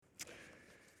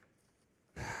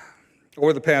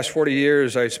Over the past 40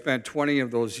 years, I spent 20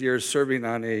 of those years serving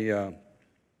on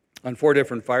 4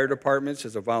 different fire departments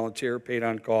as a volunteer, paid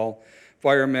on call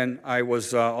fireman. I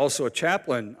was also a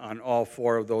chaplain on all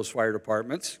 4 of those fire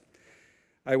departments.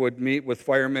 I would meet with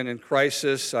firemen in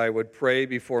crisis. I would pray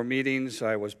before meetings.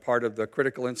 I was part of the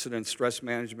critical incident stress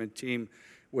management team,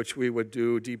 which we would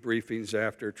do debriefings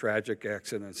after tragic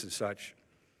accidents and such.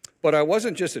 But I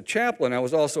wasn't just a chaplain, I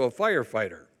was also a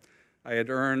firefighter. I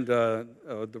had earned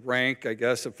the rank, I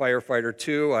guess, of firefighter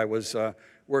 2. I was had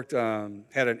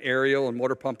an aerial and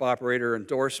motor pump operator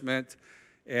endorsement,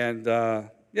 and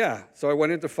so I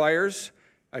went into fires.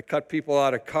 I cut people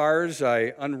out of cars.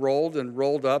 I unrolled and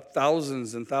rolled up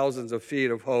thousands and thousands of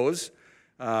feet of hose.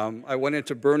 I went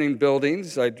into burning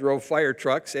buildings. I drove fire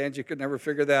trucks. Angie could never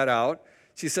figure that out.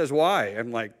 She says, why?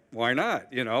 I'm like, why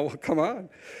not? Come on.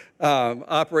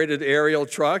 Operated aerial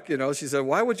truck. She said,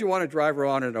 why would you want to drive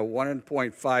around in a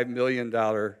 $1.5 million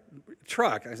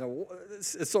truck? I said, well,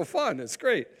 it's so fun. It's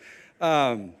great.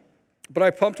 But I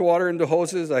pumped water into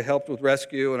hoses. I helped with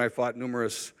rescue, and I fought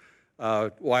numerous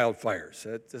wildfires.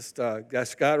 It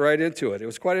just got right into it. It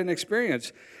was quite an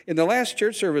experience. In the last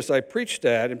church service I preached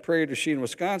at in Prairie du Chien,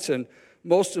 Wisconsin,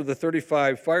 most of the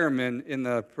 35 firemen in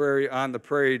the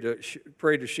Prairie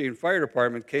du Chien Fire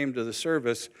Department came to the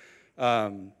service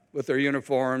with their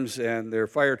uniforms and their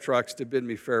fire trucks to bid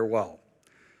me farewell.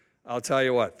 I'll tell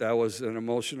you what, that was an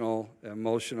emotional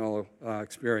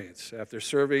experience. After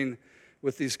serving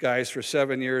with these guys for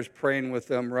 7 years, praying with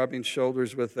them, rubbing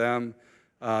shoulders with them,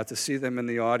 to see them in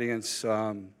the audience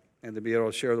and to be able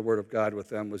to share the Word of God with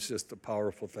them was just a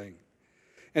powerful thing.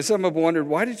 And some have wondered,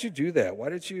 why did you do that? Why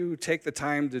did you take the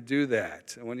time to do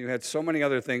that when you had so many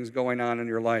other things going on in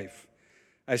your life?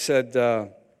 I said,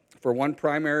 for one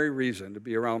primary reason, to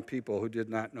be around people who did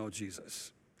not know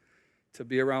Jesus. To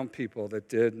be around people that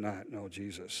did not know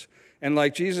Jesus. And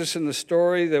like Jesus in the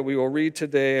story that we will read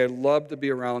today, I love to be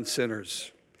around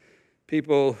sinners.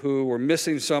 People who were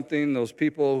missing something, those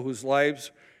people whose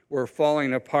lives were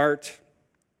falling apart,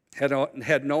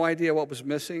 had no idea what was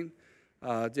missing.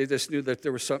 They just knew that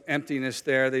there was some emptiness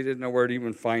there. They didn't know where to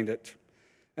even find it.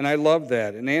 And I love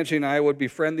that. And Angie and I would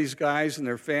befriend these guys and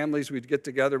their families. We'd get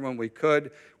together when we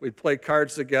could. We'd play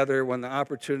cards together. When the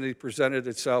opportunity presented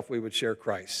itself, we would share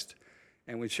Christ.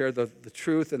 And we'd share the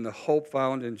truth and the hope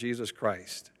found in Jesus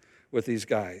Christ with these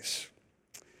guys.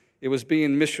 It was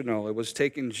being missional. It was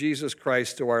taking Jesus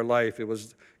Christ to our life. It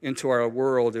was into our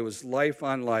world. It was life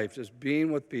on life, just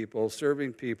being with people,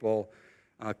 serving people,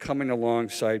 coming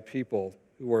alongside people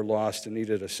who were lost and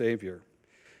needed a Savior.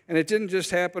 And it didn't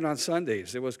just happen on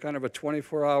Sundays. It was kind of a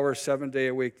 24-hour,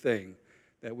 7-day-a-week thing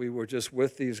that we were just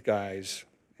with these guys,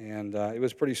 and it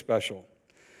was pretty special.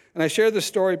 And I share this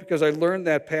story because I learned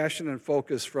that passion and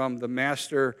focus from the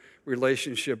master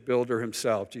relationship builder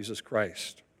himself, Jesus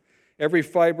Christ. Every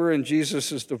fiber in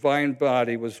Jesus' divine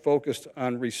body was focused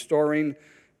on restoring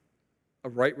a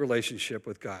right relationship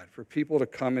with God, for people to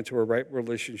come into a right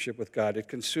relationship with God. It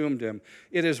consumed him.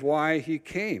 It is why he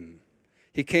came.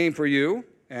 He came for you,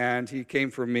 and he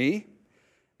came for me.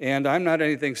 And I'm not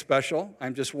anything special.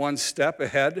 I'm just one step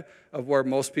ahead of where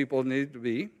most people need to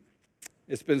be.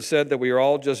 It's been said that we are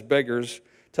all just beggars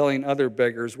telling other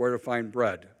beggars where to find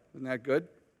bread. Isn't that good?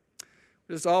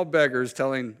 We're just all beggars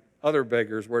telling other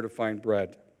beggars where to find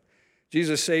bread.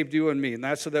 Jesus saved you and me, and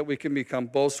that's so that we can become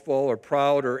boastful or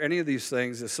proud or any of these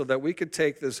things, is so that we could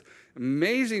take this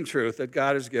amazing truth that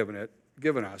God has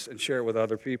given us and share it with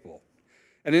other people.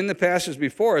 And in the passage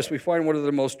before us, we find one of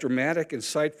the most dramatic,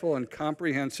 insightful, and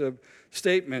comprehensive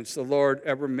statements the Lord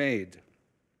ever made.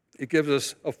 It gives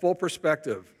us a full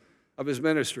perspective of his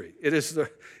ministry. It is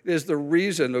the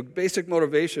reason, the basic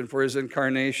motivation for his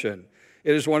incarnation.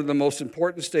 It is one of the most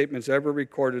important statements ever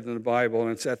recorded in the Bible,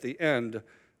 and it's at the end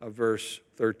of verse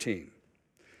 13.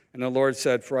 And the Lord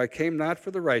said, "For I came not for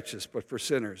the righteous, but for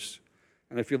sinners."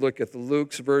 And if you look at the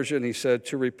Luke's version, he said,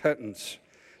 "to repentance."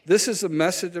 This is the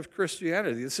message of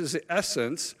Christianity. This is the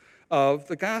essence of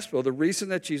the gospel, the reason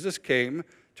that Jesus came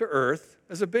to earth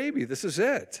as a baby. This is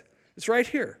it. It's right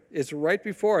here. It's right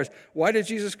before us. Why did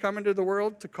Jesus come into the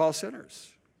world? To call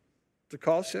sinners. To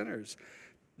call sinners.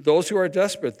 Those who are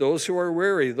desperate, those who are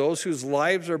weary, those whose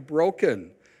lives are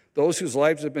broken, those whose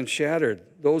lives have been shattered,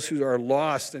 those who are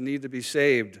lost and need to be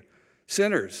saved.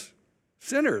 Sinners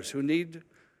who need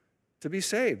to be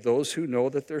saved, those who know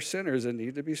that they're sinners and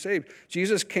need to be saved.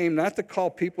 Jesus came not to call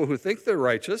people who think they're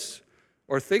righteous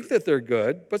or think that they're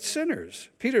good, but sinners.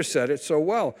 Peter said it so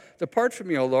well, "Depart from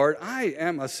me, O Lord, I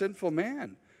am a sinful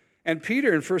man." And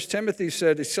Peter in 1 Timothy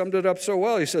said, he summed it up so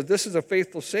well. He said, "This is a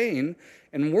faithful saying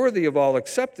and worthy of all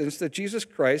acceptance, that Jesus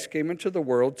Christ came into the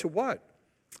world to" what?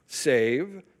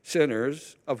 save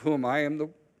sinners, of whom I am the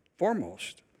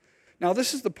foremost. Now,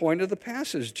 this is the point of the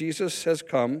passage. Jesus has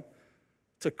come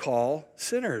to call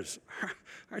sinners.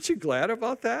 Aren't you glad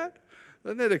about that?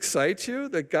 Doesn't it excite you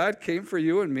that God came for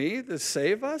you and me to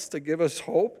save us, to give us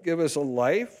hope, give us a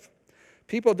life?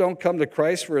 People don't come to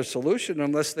Christ for a solution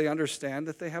unless they understand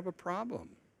that they have a problem.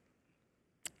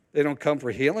 They don't come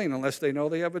for healing unless they know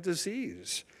they have a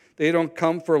disease. They don't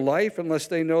come for life unless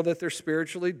they know that they're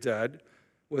spiritually dead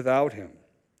without Him.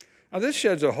 Now, this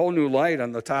sheds a whole new light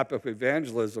on the topic of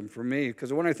evangelism for me,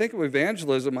 because when I think of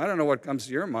evangelism, I don't know what comes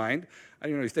to your mind. I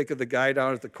don't know, you think of the guy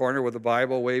down at the corner with a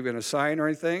Bible waving a sign or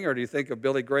anything, or do you think of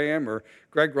Billy Graham or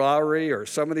Greg Lowry or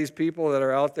some of these people that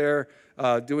are out there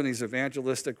doing these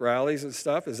evangelistic rallies and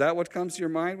stuff? Is that what comes to your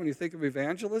mind when you think of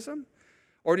evangelism?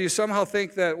 Or do you somehow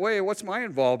think that, wait, what's my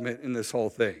involvement in this whole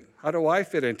thing? How do I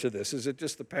fit into this? Is it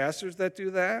just the pastors that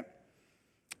do that?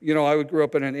 You know, I grew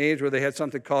up in an age where they had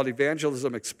something called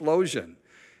Evangelism Explosion.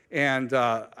 And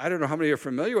I don't know how many are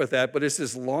familiar with that, but it's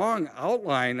this long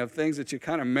outline of things that you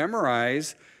kind of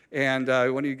memorize. And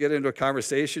when you get into a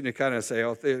conversation, you kind of say,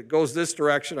 oh, if it goes this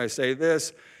direction, I say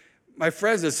this. My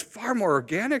friends, it's far more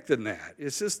organic than that.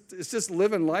 It's just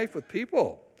living life with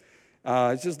people.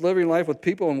 It's just living life with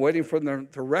people and waiting for them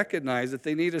to recognize that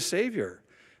they need a Savior.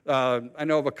 I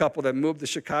know of a couple that moved to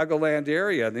the Chicagoland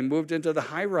area. They moved into the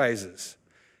high-rises.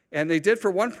 And they did for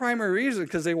one primary reason,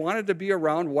 because they wanted to be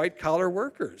around white-collar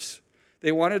workers.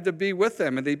 They wanted to be with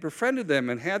them, and they befriended them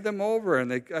and had them over,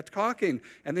 and they got talking,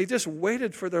 and they just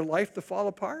waited for their life to fall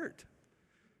apart.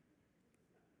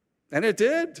 And it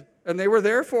did, and they were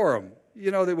there for them.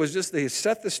 You know, it was just they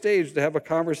set the stage to have a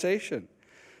conversation.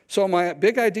 So my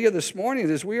big idea this morning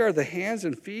is we are the hands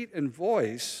and feet and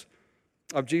voice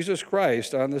of Jesus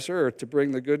Christ on this earth to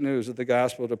bring the good news of the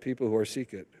gospel to people who are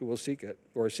seeking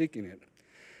it.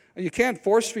 You can't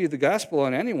force feed the gospel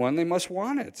on anyone. They must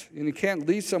want it. And you can't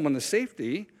lead someone to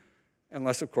safety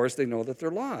unless, of course, they know that they're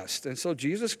lost. And so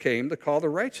Jesus came to call the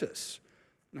righteous,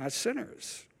 not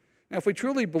sinners. Now, if we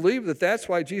truly believe that that's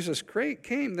why Jesus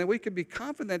came, then we can be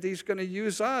confident that He's going to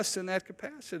use us in that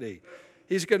capacity.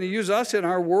 He's going to use us in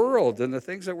our world and the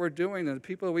things that we're doing and the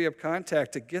people that we have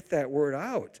contact to get that word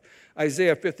out.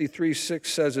 Isaiah 53:6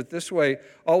 says it this way,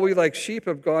 all we like sheep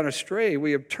have gone astray.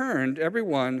 We have turned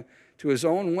everyone to his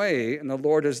own way, and the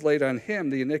Lord has laid on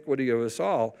Him the iniquity of us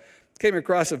all. Came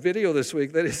across a video this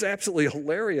week that is absolutely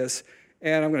hilarious,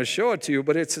 and I'm going to show it to you,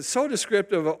 but it's so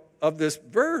descriptive of this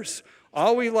verse.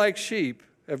 All we like sheep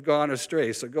have gone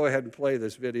astray. So go ahead and play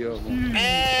this video.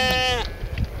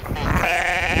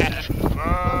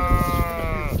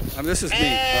 This is me,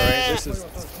 all right? This is,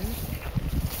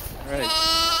 all right.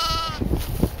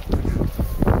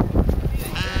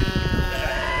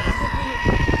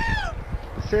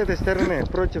 С этой стороны,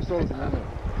 против солнца.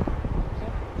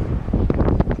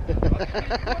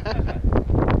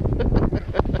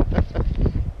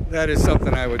 That is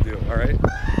something I would do, all right? In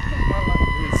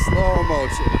slow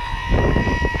motion.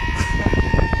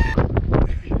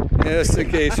 Just in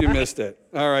case you missed it.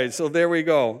 All right, so there we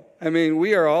go. I mean,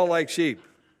 we are all like sheep.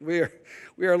 We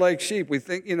are like sheep. We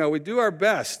think, you know, we do our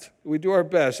best. We do our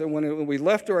best. And when we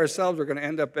left to ourselves, we're going to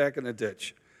end up back in the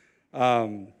ditch.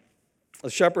 A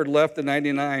shepherd left the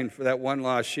 99 for that one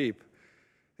lost sheep.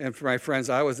 And for my friends,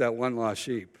 I was that one lost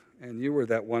sheep. And you were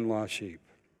that one lost sheep.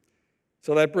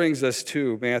 So that brings us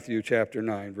to Matthew chapter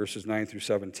 9, verses 9 through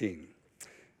 17.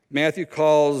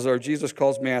 Jesus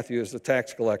calls Matthew as the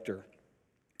tax collector.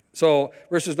 So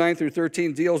verses 9 through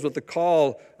 13 deals with the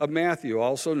call of Matthew,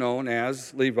 also known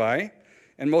as Levi.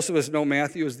 And most of us know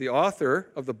Matthew as the author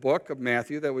of the book of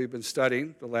Matthew that we've been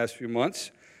studying the last few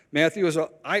months. Matthew is an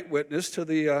eyewitness to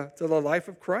the life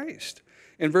of Christ.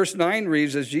 And verse 9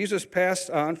 reads, as Jesus passed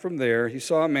on from there, he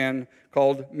saw a man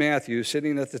called Matthew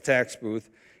sitting at the tax booth,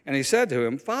 and he said to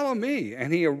him, follow me.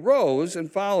 And he arose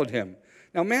and followed him.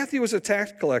 Now, Matthew was a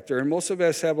tax collector, and most of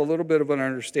us have a little bit of an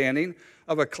understanding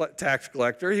of a tax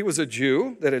collector. He was a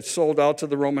Jew that had sold out to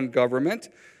the Roman government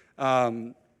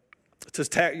to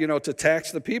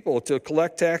tax the people, to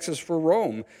collect taxes for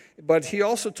Rome. But they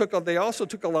also took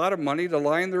a lot of money to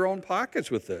line their own pockets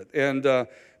with it. And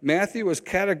Matthew was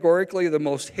categorically the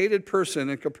most hated person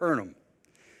in Capernaum.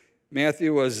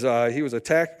 Matthew was a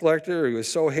tax collector. He was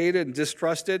so hated and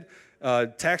distrusted.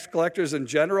 Tax collectors in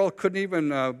general couldn't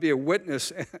even be a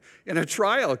witness in a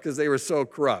trial because they were so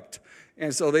corrupt.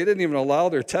 And so they didn't even allow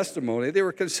their testimony. They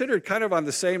were considered kind of on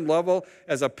the same level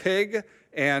as a pig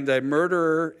and a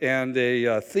murderer and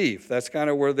a thief. That's kind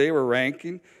of where they were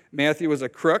ranking. Matthew was a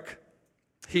crook.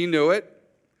 He knew it.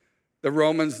 The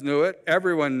Romans knew it.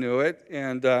 Everyone knew it.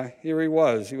 And here he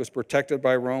was. He was protected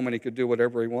by Rome, and he could do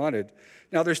whatever he wanted.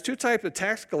 Now, there's two types of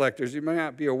tax collectors you may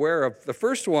not be aware of. The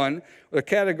first one, the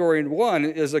category 1,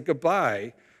 is a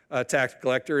Gabai tax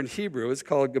collector in Hebrew. It's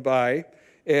called Gabai.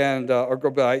 Or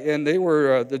Gabai, and they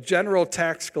were the general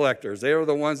tax collectors. They were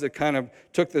the ones that kind of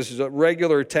took this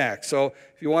regular tax. So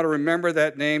if you want to remember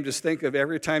that name, just think of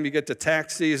every time you get to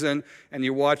tax season and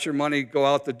you watch your money go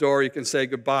out the door, you can say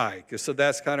goodbye. So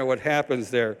that's kind of what happens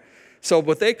there.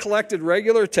 But they collected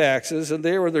regular taxes, and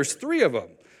there's 3 of them.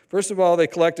 First of all, they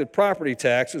collected property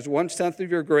taxes, 1/10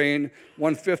 of your grain,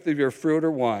 1/5 of your fruit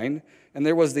or wine. And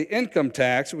there was the income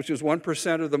tax, which was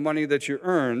 1% of the money that you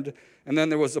earned. And then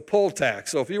there was the poll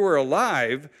tax. So if you were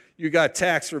alive, you got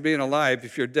taxed for being alive.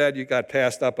 If you're dead, you got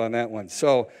passed up on that one.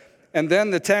 And then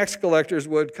the tax collectors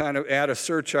would kind of add a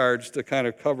surcharge to kind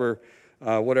of cover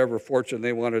whatever fortune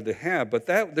they wanted to have. But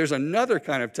there's another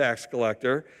kind of tax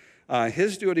collector.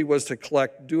 His duty was to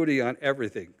collect duty on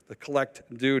everything, the collect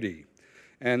duty.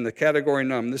 And the category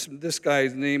num, this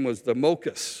guy's name was the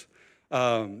Mokes.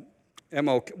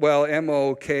 M-O-K-H-E-S,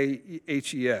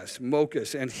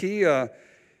 Mokes. And he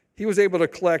was able to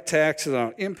collect taxes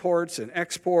on imports and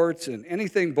exports and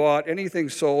anything bought, anything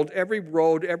sold, every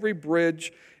road, every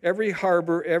bridge, every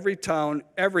harbor, every town,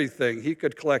 everything he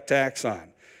could collect tax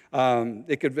on.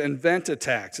 They could invent a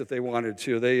tax if they wanted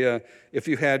to. They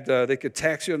could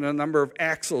tax you on the number of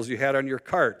axles you had on your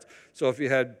cart. So if you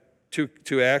had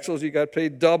two axles, you got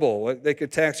paid double. They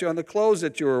could tax you on the clothes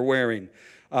that you were wearing.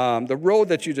 The road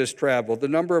that you just traveled, the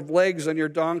number of legs on your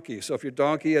donkey. So if your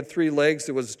donkey had 3 legs,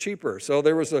 it was cheaper. So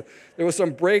there was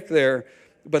some break there.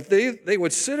 But they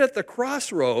would sit at the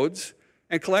crossroads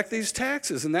and collect these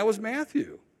taxes, and that was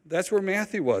Matthew. That's where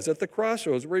Matthew was, at the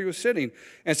crossroads where he was sitting.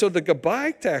 And so the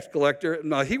Gabai tax collector,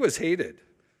 no, he was hated.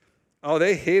 Oh,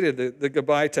 they hated the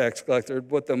Gabai tax collector.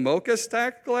 But the Mokes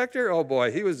tax collector, oh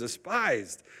boy, he was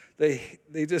despised. They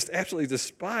just absolutely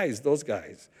despised those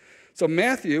guys. So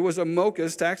Matthew was a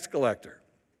Mokes tax collector.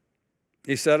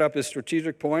 He set up his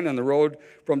strategic point on the road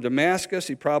from Damascus.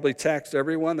 He probably taxed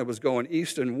everyone that was going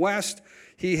east and west.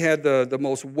 He had the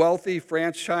most wealthy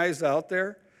franchise out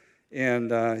there,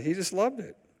 and he just loved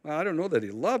it. Well, I don't know that he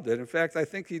loved it. In fact, I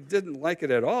think he didn't like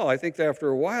it at all. I think that after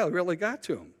a while, it really got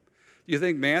to him. Do you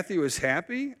think Matthew was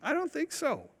happy? I don't think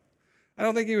so. I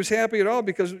don't think he was happy at all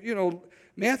because,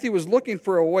 Matthew was looking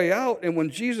for a way out, and when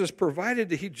Jesus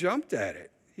provided it, he jumped at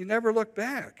it. He never looked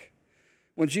back.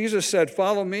 When Jesus said,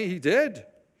 "Follow me," he did.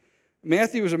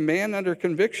 Matthew was a man under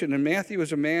conviction, and Matthew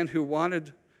was a man who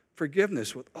wanted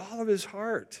forgiveness with all of his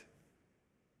heart.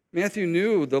 Matthew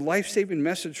knew the life-saving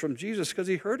message from Jesus because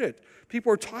he heard it.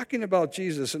 People were talking about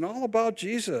Jesus and all about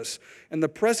Jesus, and the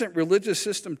present religious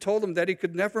system told him that he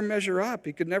could never measure up.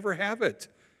 He could never have it.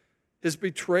 His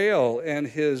betrayal and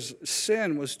his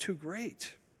sin was too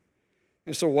great.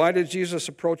 And so why did Jesus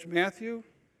approach Matthew?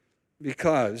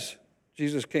 Because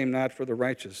Jesus came not for the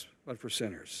righteous, but for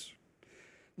sinners.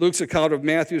 Luke's account of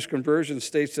Matthew's conversion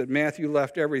states that Matthew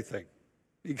left everything.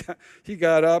 He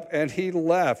got up and he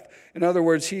left. In other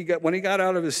words, when he got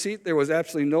out of his seat, there was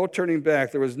absolutely no turning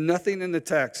back. There was nothing in the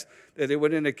text that it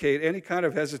would indicate any kind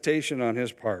of hesitation on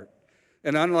his part.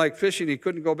 And unlike fishing, he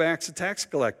couldn't go back to tax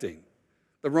collecting.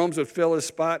 The Romans would fill his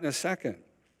spot in a second.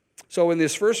 So in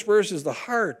this first verse is the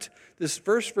heart. This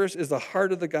first verse is the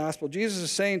heart of the gospel. Jesus is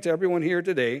saying to everyone here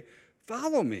today,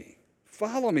 follow me.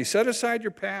 Follow me. Set aside your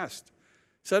past.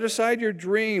 Set aside your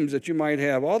dreams that you might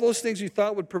have. All those things you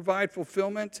thought would provide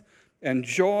fulfillment and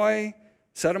joy,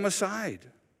 set them aside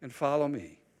and follow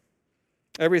me.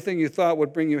 Everything you thought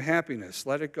would bring you happiness,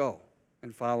 let it go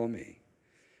and follow me.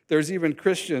 There's even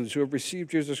Christians who have received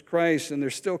Jesus Christ and they're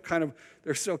still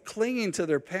clinging to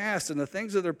their past and the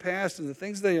things of their past and the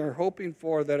things they are hoping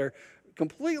for that are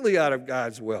completely out of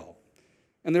God's will.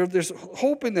 And they're just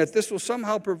hoping that this will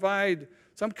somehow provide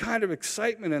some kind of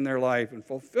excitement in their life and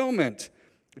fulfillment.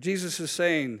 Jesus is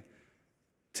saying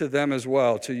to them as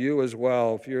well, to you as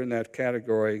well, if you're in that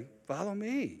category, follow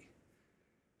me.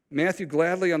 Matthew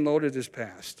gladly unloaded his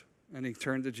past and he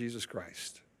turned to Jesus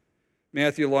Christ.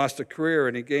 Matthew lost a career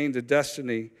and he gained a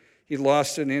destiny. He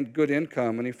lost a good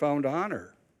income and he found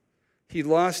honor. He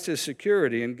lost his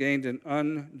security and gained an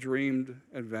undreamed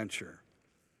adventure.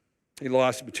 He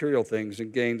lost material things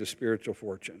and gained a spiritual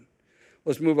fortune.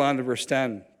 Let's move on to verse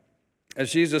 10.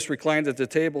 As Jesus reclined at the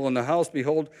table in the house,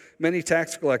 behold, many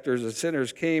tax collectors and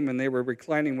sinners came, and they were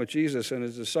reclining with Jesus and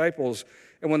his disciples.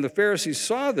 And when the Pharisees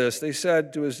saw this, they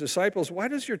said to his disciples, "Why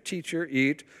does your teacher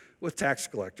eat with tax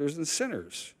collectors and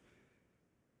sinners?"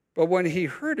 But when he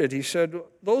heard it, he said,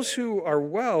 "Those who are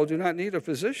well do not need a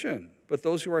physician, but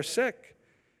those who are sick.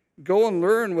 Go and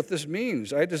learn what this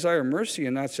means. I desire mercy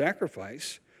and not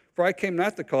sacrifice, for I came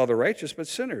not to call the righteous, but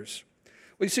sinners.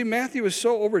 Well, you see, Matthew was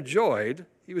so overjoyed.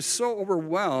 He was so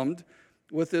overwhelmed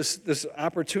with this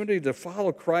opportunity to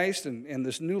follow Christ and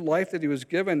this new life that he was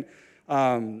given.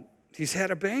 He's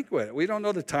had a banquet. We don't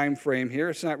know the time frame here.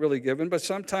 It's not really given. But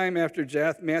sometime after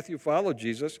Matthew followed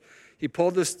Jesus, he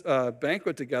pulled this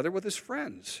banquet together with his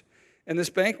friends. And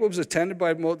this banquet was attended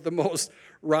by the most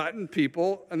rotten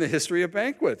people in the history of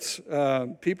banquets.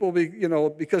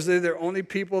 Because they're the only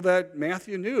people that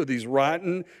Matthew knew. These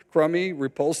rotten, crummy,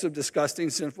 repulsive, disgusting,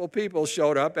 sinful people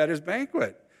showed up at his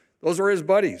banquet. Those were his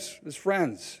buddies, his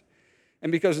friends.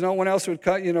 And because no one else would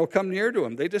come near to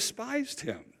him, they despised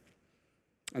him.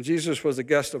 And Jesus was a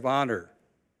guest of honor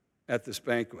at this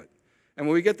banquet. And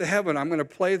when we get to heaven, I'm going to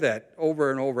play that over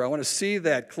and over. I want to see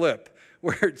that clip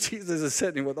where Jesus is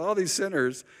sitting with all these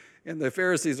sinners, and the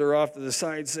Pharisees are off to the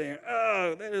side saying,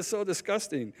 "Oh, that is so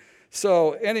disgusting."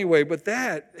 So anyway, but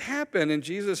that happened, and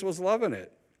Jesus was loving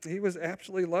it. He was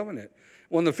absolutely loving it.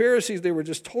 When the Pharisees, they were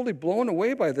just totally blown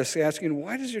away by this, asking,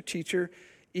 "Why does your teacher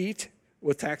eat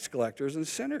with tax collectors and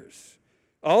sinners?"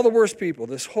 All the worst people.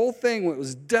 This whole thing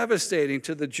was devastating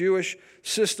to the Jewish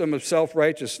system of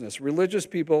self-righteousness. Religious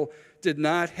people did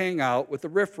not hang out with the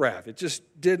riffraff. It just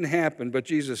didn't happen, but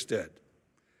Jesus did.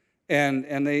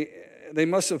 And they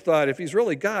must have thought, if he's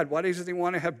really God, why doesn't he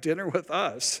want to have dinner with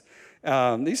us?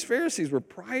 These Pharisees were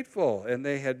prideful, and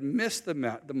they had missed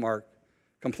the mark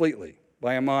completely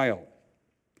by a mile.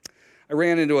 I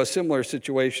ran into a similar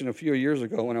situation a few years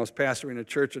ago when I was pastoring a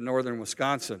church in northern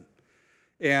Wisconsin.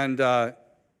 And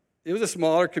it was a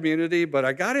smaller community, but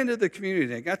I got into the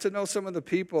community. I got to know some of the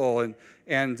people,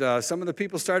 and some of the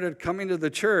people started coming to the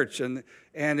church. And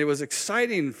it was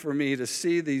exciting for me to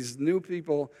see these new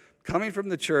people coming from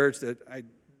the church that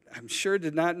I'm sure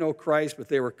did not know Christ, but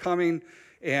they were coming.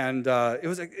 And it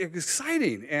was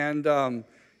exciting. And on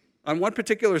one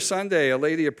particular Sunday, a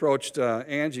lady approached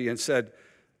Angie and said,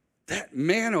 "That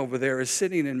man over there is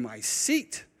sitting in my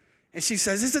seat." And she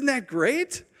says, "Isn't that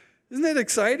great? Isn't that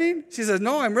exciting?" She says,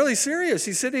 "No, I'm really serious.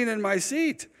 He's sitting in my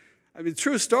seat." I mean,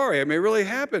 true story. I mean, it really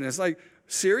happened. It's like,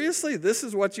 seriously? This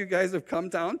is what you guys have come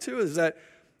down to? Is that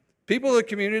people in the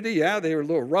community, yeah, they were a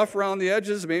little rough around the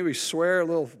edges, maybe swear a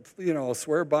little, a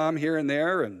swear bomb here and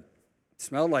there, and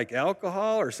smelled like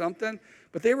alcohol or something,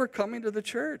 but they were coming to the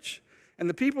church. And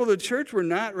the people of the church were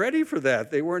not ready for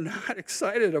that. They were not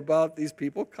excited about these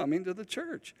people coming to the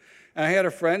church. And I had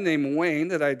a friend named Wayne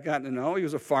that I'd gotten to know. He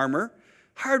was a farmer.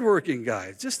 Hardworking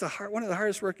guy, just one of the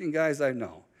hardest working guys I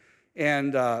know.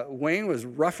 And Wayne was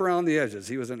rough around the edges.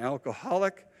 He was an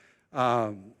alcoholic.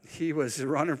 He was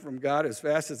running from God as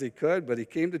fast as he could, but he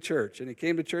came to church, and he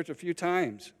came to church a few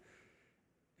times.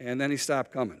 And then he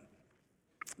stopped coming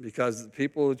because the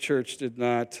people of the church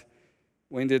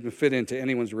Wayne didn't fit into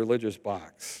anyone's religious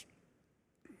box.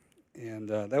 And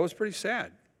that was pretty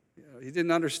sad. He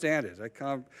didn't understand it.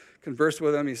 I conversed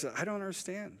with him. He said, "I don't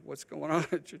understand what's going on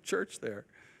at your church there.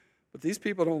 But these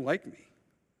people don't like me."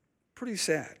 Pretty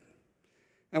sad.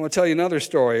 I'm going to tell you another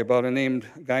story about a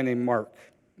guy named Mark.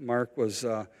 Mark was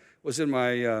in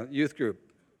my youth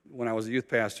group when I was a youth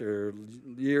pastor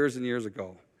years and years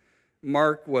ago.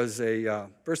 Mark was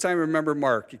first time I remember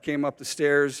Mark, he came up the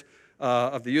stairs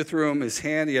of the youth room.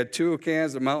 He had 2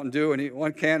 cans of Mountain Dew, and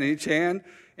 1 can in each hand,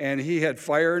 and he had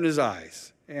fire in his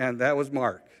eyes. And that was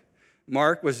Mark.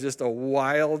 Mark was just a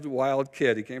wild, wild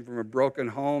kid. He came from a broken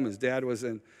home. His dad was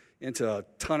into a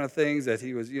ton of things that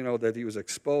he was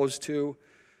exposed to.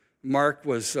 Mark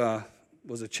was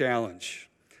a challenge,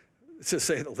 to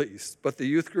say the least. But the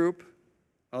youth group,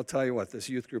 I'll tell you what, this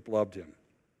youth group loved him.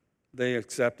 They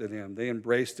accepted him. They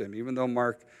embraced him, even though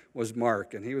Mark was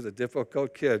Mark, and he was a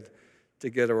difficult kid to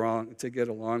get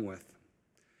along with.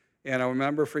 And I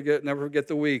never forget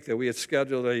the week that we had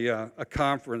scheduled a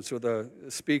conference with a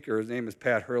speaker. His name is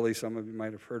Pat Hurley. Some of you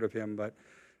might have heard of him, but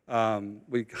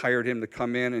we hired him to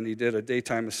come in, and he did a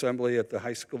daytime assembly at the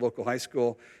local high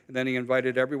school, and then he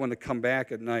invited everyone to come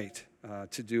back at night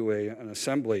to do an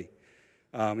assembly.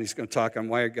 He's going to talk on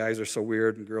why guys are so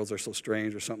weird and girls are so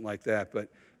strange or something like that. But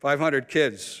 500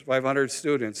 kids, 500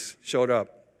 students showed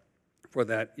up for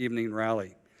that evening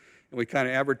rally. And we kind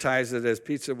of advertised it as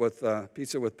Pizza with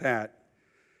Pat.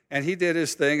 And he did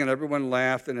his thing, and everyone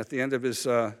laughed. And at the end of his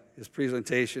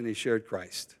presentation, he shared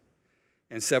Christ.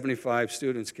 And 75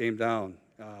 students came down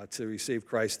to receive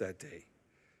Christ that day.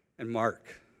 And Mark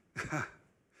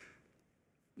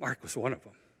was one of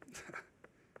them.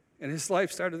 And his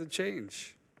life started to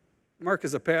change. Mark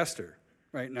is a pastor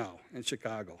right now in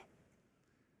Chicago.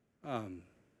 I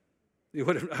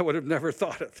would have never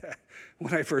thought of that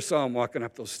when I first saw him walking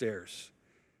up those stairs.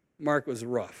 Mark was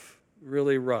rough,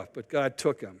 really rough, but God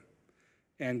took him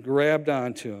and grabbed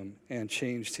onto him and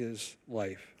changed his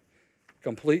life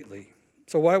completely.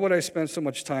 So why would I spend so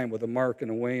much time with a Mark and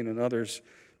a Wayne and others?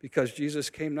 Because Jesus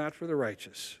came not for the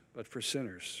righteous, but for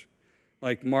sinners,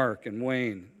 like Mark and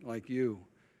Wayne, like you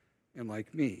and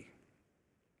like me.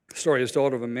 The story is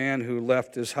told of a man who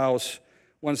left his house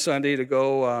one Sunday to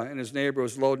go, and his neighbor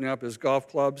was loading up his golf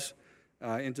clubs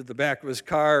into the back of his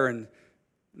car, and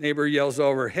neighbor yells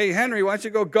over, "Hey, Henry, why don't you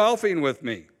go golfing with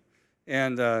me?"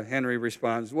 And Henry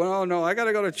responds, "Well, no, I got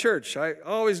to go to church. I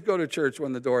always go to church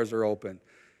when the doors are open."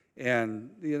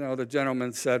 And, the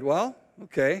gentleman said, "Well,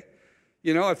 okay.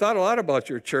 I've thought a lot about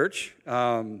your church.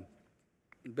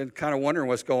 Been kind of wondering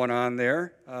what's going on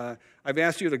there. I've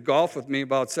asked you to golf with me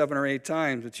about 7 or 8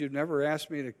 times, but you've never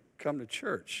asked me to come to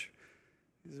church."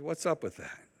 He said, "What's up with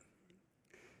that?"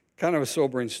 Kind of a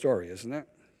sobering story, isn't it?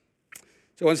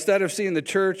 So instead of seeing the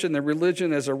church and the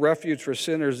religion as a refuge for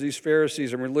sinners, these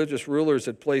Pharisees and religious rulers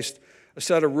had placed a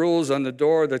set of rules on the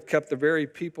door that kept the very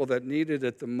people that needed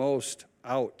it the most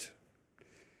out.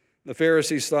 The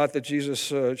Pharisees thought that Jesus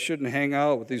shouldn't hang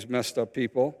out with these messed up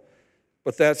people,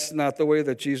 but that's not the way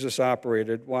that Jesus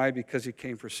operated. Why? Because he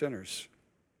came for sinners.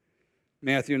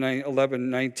 Matthew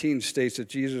 11:19 states that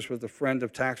Jesus was the friend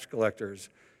of tax collectors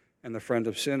and the friend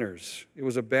of sinners. It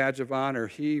was a badge of honor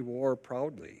he wore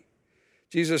proudly.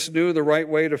 Jesus knew the right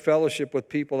way to fellowship with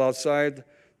people outside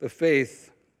the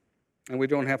faith, and we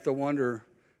don't have to wonder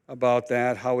about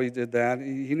that, how he did that.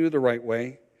 He knew the right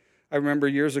way. I remember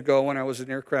years ago when I was in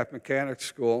aircraft mechanics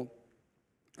school,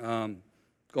 going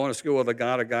to school with a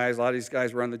lot of guys. A lot of these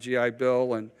guys were on the GI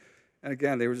Bill, and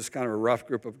again, they were just kind of a rough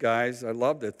group of guys. I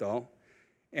loved it, though.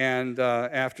 And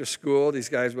after school, these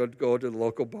guys would go to the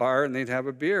local bar, and they'd have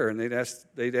a beer, and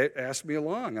they'd ask me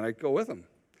along, and I'd go with them.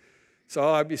 So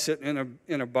I'd be sitting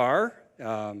in a bar,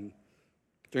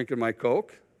 drinking my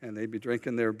Coke, and they'd be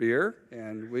drinking their beer,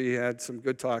 and we had some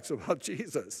good talks about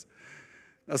Jesus.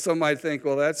 Now, some might think,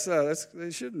 well,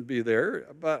 they shouldn't be there,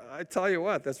 but I tell you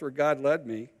what, that's where God led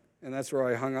me, and that's where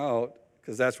I hung out,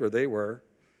 because that's where they were,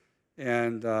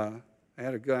 and I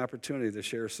had a good opportunity to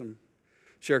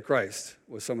share Christ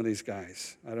with some of these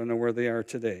guys. I don't know where they are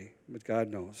today, but God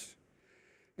knows.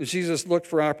 And Jesus looked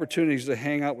for opportunities to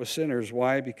hang out with sinners.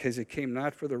 Why? Because he came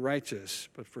not for the righteous,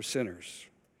 but for sinners.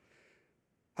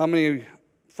 How many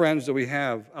friends do we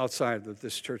have outside of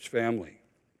this church family?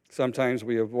 Sometimes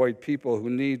we avoid people who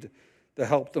need the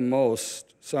help the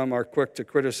most. Some are quick to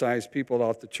criticize people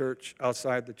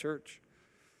outside the church.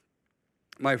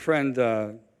 My friend,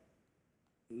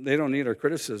 they don't need our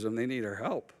criticism, they need our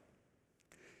help.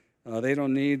 They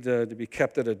don't need to be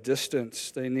kept at a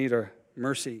distance. They need our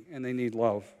mercy, and they need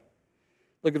love.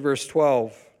 Look at verse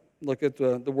 12. Look at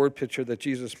the word picture that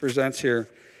Jesus presents here.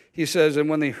 He says, "And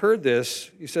when they heard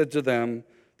this, he said to them,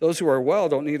 'Those who are well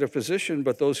don't need a physician,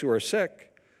 but those who are sick.'"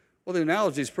 Well, the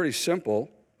analogy is pretty simple.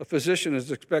 A physician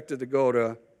is expected to go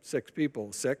to sick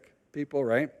people,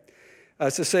 right?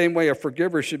 It's the same way a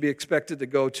forgiver should be expected to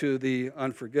go to the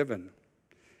unforgiven.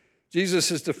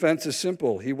 Jesus' defense is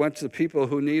simple. He went to the people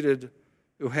who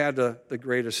had the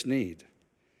greatest need.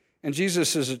 And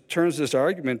Jesus turns this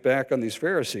argument back on these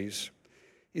Pharisees.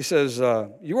 He says,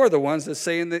 you are the ones that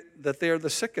say that they are the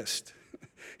sickest.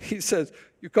 He says,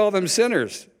 you call them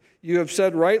sinners. You have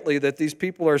said rightly that these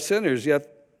people are sinners, yet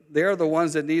they are the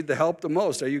ones that need the help the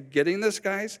most. Are you getting this,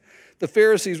 guys? The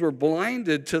Pharisees were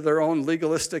blinded to their own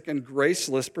legalistic and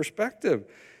graceless perspective.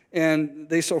 And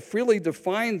they so freely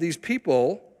defined these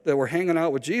people that were hanging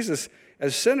out with Jesus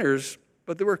as sinners,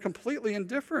 but they were completely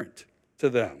indifferent to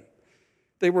them.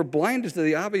 They were blinded to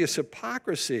the obvious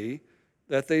hypocrisy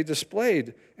that they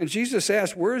displayed. And Jesus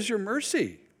asked, "Where is your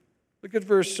mercy?" Look at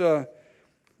verse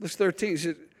 13. He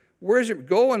said,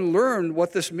 go and learn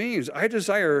what this means. I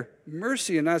desire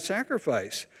mercy and not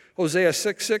sacrifice. Hosea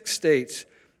 6:6 states,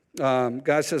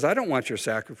 God says, I don't want your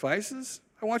sacrifices.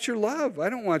 I want your love. I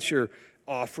don't want your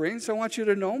offerings. I want you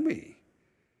to know me.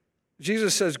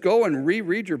 Jesus says, go and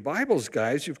reread your Bibles,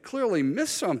 guys. You've clearly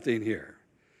missed something here.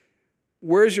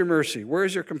 Where's your mercy?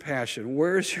 Where's your compassion?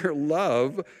 Where's your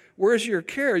love? Where's your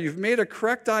care? You've made a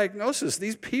correct diagnosis.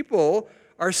 These people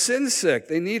are sin sick.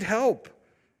 They need help.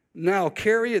 Now,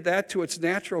 carry that to its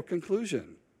natural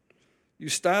conclusion. You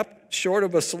stop short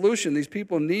of a solution. These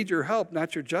people need your help,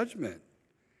 not your judgment.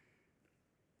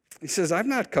 He says, I've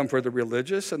not come for the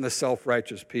religious and the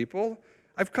self-righteous people.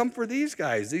 I've come for these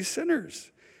guys, these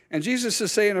sinners. And Jesus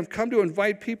is saying, I've come to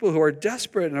invite people who are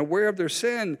desperate and aware of their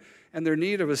sin and their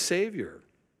need of a Savior.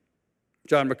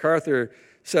 John MacArthur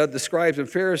said the scribes and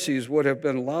Pharisees would have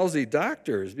been lousy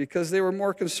doctors because they were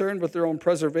more concerned with their own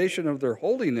preservation of their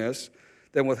holiness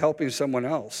than with helping someone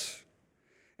else.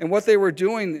 And what they were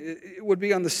doing, it would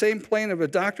be on the same plane of a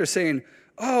doctor saying,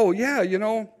 oh, yeah,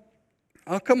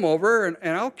 I'll come over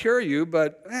and I'll cure you,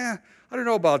 but I don't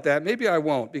know about that. Maybe I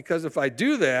won't, because if I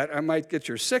do that, I might get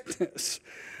your sickness.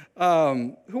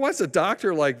 Who wants a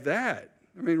doctor like that?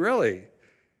 I mean, really?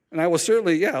 And I'll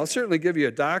certainly give you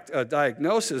a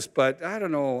diagnosis, but I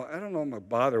don't know I'm going to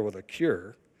bother with a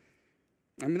cure.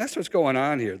 I mean, that's what's going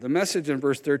on here. The message in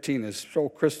verse 13 is so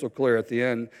crystal clear at the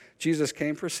end. Jesus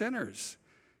came for sinners.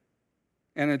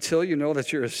 And until you know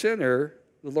that you're a sinner,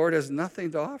 the Lord has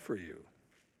nothing to offer you.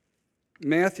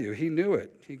 Matthew, he knew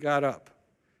it. He got up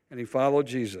and he followed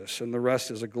Jesus, and the rest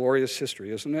is a glorious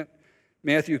history, isn't it?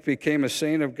 Matthew became a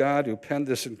saint of God who penned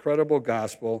this incredible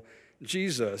gospel.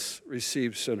 Jesus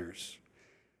received sinners.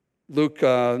 Luke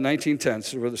 19:10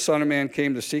 says, where the Son of Man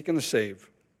came to seek and to save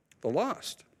the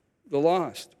lost. The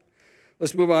lost.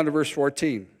 Let's move on to verse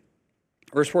 14.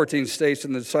 Verse 14 states,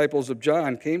 and the disciples of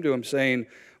John came to him saying,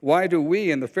 why do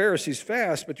we and the Pharisees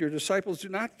fast, but your disciples do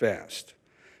not fast?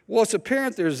 Well, it's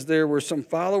apparent there were some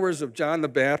followers of John the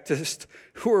Baptist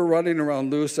who were running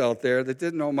around loose out there that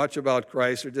didn't know much about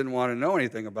Christ or didn't want to know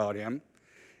anything about him.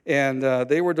 And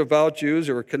they were devout Jews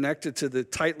who were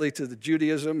connected tightly to the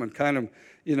Judaism and kind of,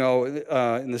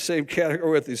 in the same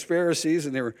category with these Pharisees,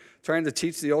 and they were trying to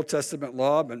teach the Old Testament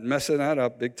law, but messing that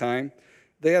up big time.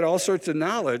 They had all sorts of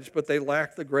knowledge, but they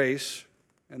lacked the grace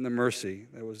and the mercy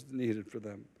that was needed for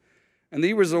them. And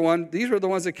these were the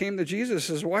ones that came to Jesus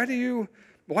and says, why do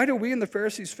we and the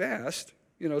Pharisees fast,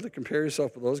 to compare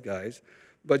yourself with those guys,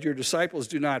 but your disciples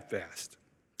do not fast?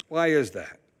 Why is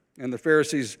that? And the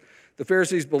Pharisees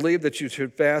believed that you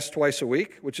should fast twice a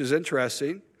week, which is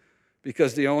interesting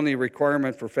because the only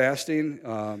requirement for fasting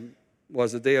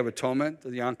was the Day of Atonement,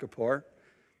 the Yom Kippur.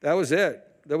 That was it.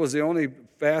 That was the only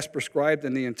fast prescribed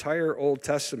in the entire Old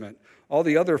Testament. All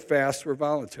the other fasts were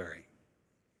voluntary,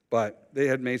 but they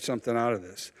had made something out of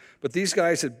this. But these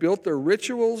guys had built their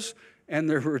rituals and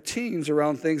their routines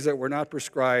around things that were not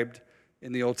prescribed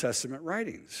in the Old Testament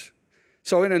writings.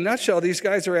 So in a nutshell, these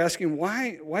guys are asking,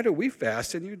 why do we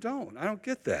fast and you don't? I don't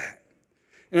get that.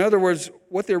 In other words,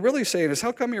 what they're really saying is,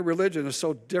 how come your religion is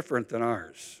so different than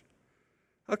ours?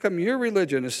 How come your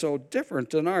religion is so different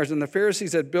than ours? And the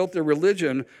Pharisees had built their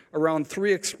religion around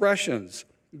three expressions: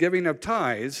 giving of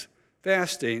tithes,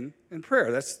 fasting, and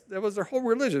prayer. That was their whole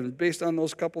religion, based on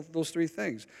those three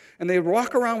things. And they would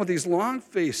walk around with these long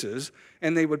faces,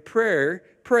 and they would pray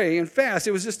and fast.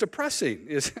 It was just depressing.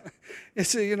 It's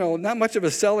not much of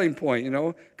a selling point.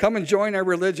 Come and join our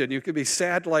religion. You could be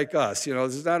sad like us.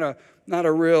 This is not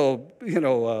a real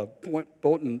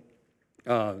potent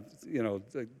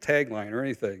tagline or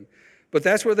anything. But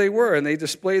that's where they were, and they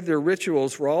displayed their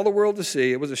rituals for all the world to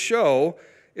see. It was a show.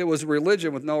 It was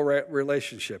religion with no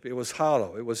relationship. It was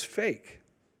hollow. It was fake.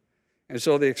 And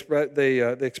so they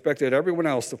expected everyone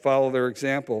else to follow their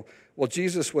example. Well,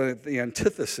 Jesus was the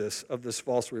antithesis of this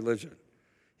false religion.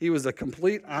 He was the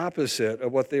complete opposite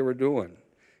of what they were doing.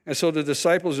 And so the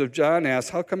disciples of John asked,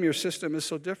 how come your system is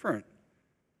so different?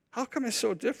 How come it's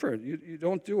so different? You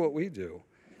don't do what we do.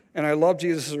 And I love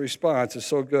Jesus' response. It's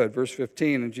so good. Verse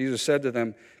 15, and Jesus said to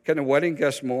them, can a wedding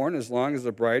guest mourn as long as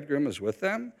the bridegroom is with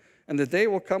them? And the day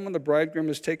will come when the bridegroom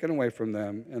is taken away from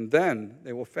them, and then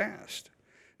they will fast.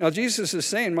 Now, Jesus is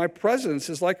saying, my presence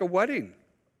is like a wedding.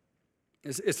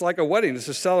 It's like a wedding. It's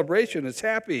a celebration. It's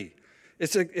happy.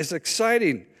 It's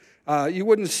exciting. You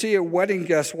wouldn't see a wedding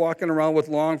guest walking around with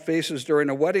long faces during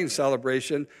a wedding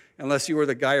celebration unless you were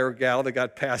the guy or gal that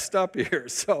got passed up here.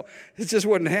 So it just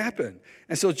wouldn't happen.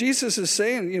 And so Jesus is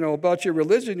saying, about your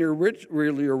religion, your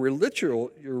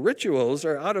rituals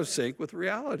are out of sync with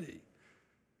reality.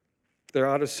 They're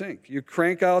out of sync. You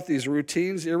crank out these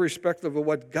routines irrespective of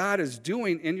what God is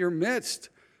doing in your midst.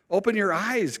 Open your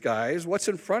eyes, guys. What's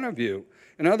in front of you?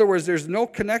 In other words, there's no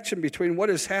connection between what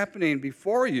is happening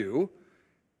before you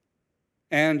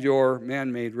and your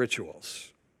man-made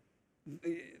rituals.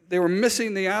 They were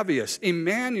missing the obvious.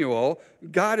 Emmanuel,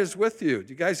 God is with you. Do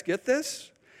you guys get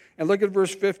this? And look at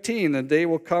verse 15. The day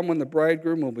will come when the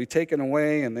bridegroom will be taken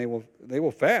away and they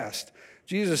will fast.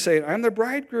 Jesus is saying, I'm the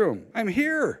bridegroom. I'm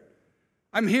here.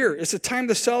 I'm here. It's a time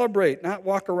to celebrate, not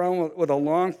walk around with a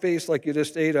long face like you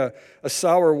just ate a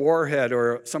sour warhead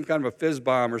or some kind of a fizz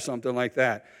bomb or something like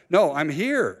that. No, I'm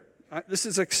here. This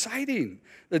is exciting.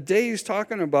 The day he's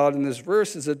talking about in this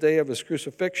verse is the day of his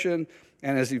crucifixion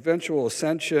and his eventual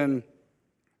ascension,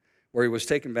 where he was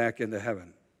taken back into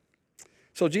heaven.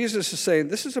 So Jesus is saying,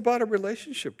 this is about a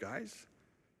relationship, guys.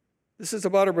 This is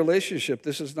about a relationship.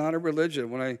 This is not a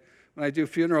religion. When I do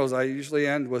funerals, I usually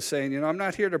end with saying, I'm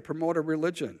not here to promote a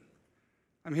religion.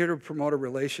 I'm here to promote a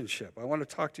relationship. I want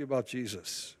to talk to you about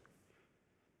Jesus.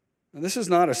 And this is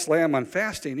not a slam on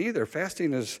fasting either.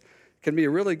 Fasting can be a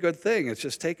really good thing. It's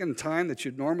just taking time that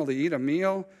you'd normally eat a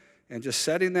meal and just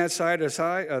setting that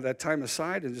time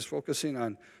aside and just focusing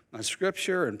on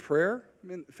Scripture and prayer. I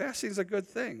mean, fasting is a good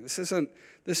thing. This isn't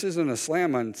a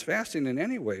slam on fasting in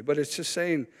any way, but it's just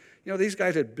saying, these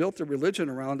guys had built a religion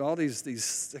around all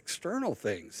these external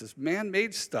things, this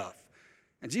man-made stuff.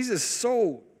 And Jesus is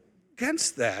so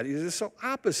against that. He's just so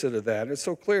opposite of that. It's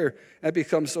so clear. That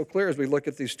becomes so clear as we look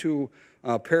at these two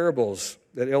parables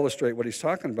that illustrate what he's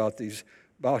talking about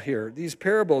here. These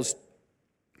parables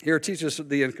here teach us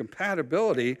the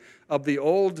incompatibility of the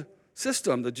old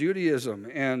system, the Judaism,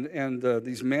 and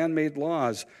these man-made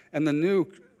laws, and the new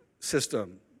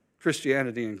system,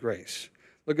 Christianity and grace.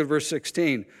 Look at verse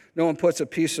 16. No one puts a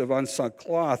piece of unsunk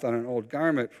cloth on an old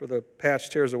garment, for the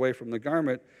patch tears away from the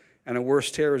garment, and a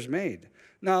worse tear is made.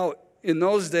 Now, in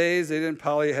those days, they didn't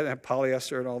have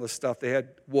polyester and all this stuff. They had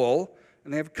wool,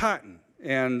 and they have cotton.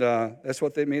 And that's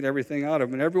what they made everything out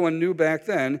of. And everyone knew back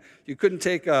then you couldn't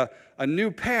take a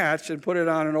new patch and put it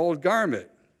on an old garment,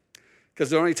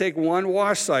 because it only take one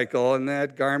wash cycle, and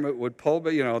that garment would pull,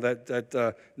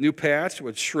 that new patch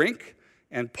would shrink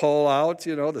and pull out,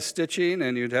 the stitching,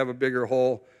 and you'd have a bigger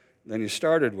hole than you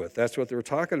started with. That's what they were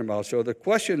talking about. So the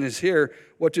question is here,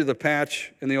 what do the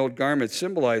patch and the old garment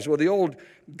symbolize? Well, the old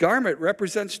garment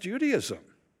represents Judaism.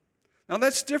 Now,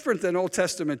 that's different than Old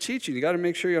Testament teaching. You got to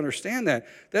make sure you understand that.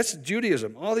 That's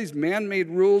Judaism. All these man-made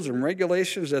rules and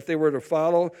regulations that they were to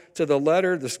follow to the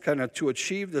letter, this kind of to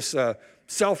achieve this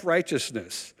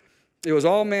self-righteousness. It was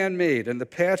all man-made, and the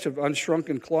patch of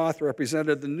unshrunken cloth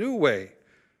represented the new way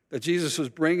that Jesus was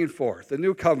bringing forth, the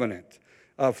new covenant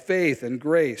of faith and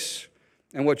grace.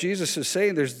 And what Jesus is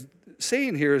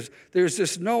saying here is there's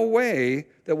just no way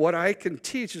that what I can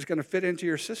teach is going to fit into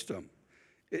your system.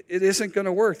 It isn't going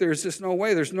to work. There's just no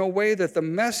way. There's no way that the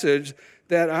message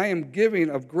that I am giving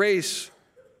of grace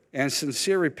and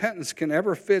sincere repentance can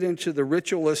ever fit into the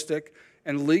ritualistic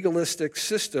and legalistic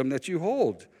system that you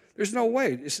hold. There's no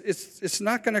way. It's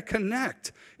not going to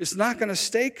connect. It's not going to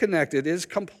stay connected. It is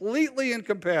completely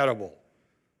incompatible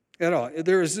at all.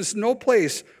 There is just no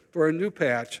place for a new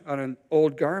patch on an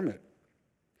old garment.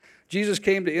 Jesus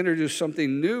came to introduce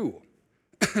something new,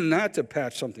 not to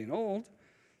patch something old.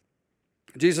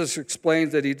 Jesus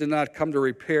explains that he did not come to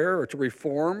repair or to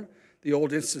reform the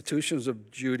old institutions of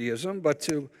Judaism, but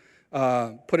to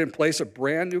put in place a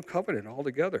brand new covenant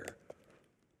altogether.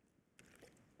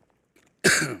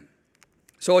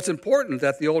 So it's important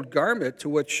that the old garment to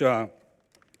which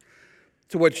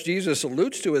Jesus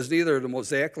alludes to is neither the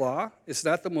Mosaic Law, it's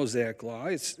not the Mosaic Law,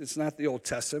 it's not the Old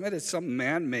Testament, it's some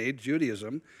man-made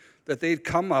Judaism that they'd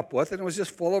come up with, and it was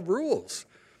just full of rules.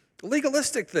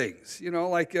 Legalistic things,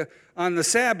 like on the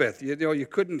Sabbath, you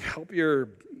couldn't help your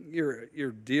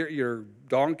deer, your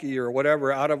donkey or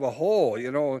whatever out of a hole,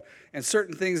 and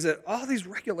certain things all these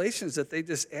regulations that they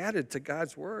just added to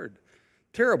God's word.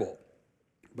 Terrible.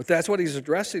 But that's what he's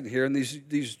addressing here. And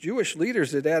these Jewish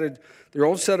leaders had added their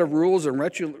own set of rules and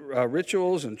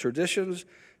rituals and traditions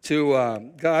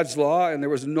to God's law, and there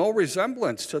was no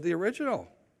resemblance to the original.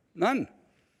 None.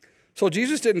 So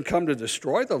Jesus didn't come to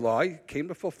destroy the law. He came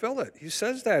to fulfill it. He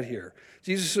says that here.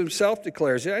 Jesus himself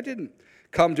declares, I didn't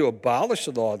come to abolish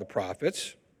the law of the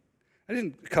prophets. I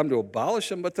didn't come to abolish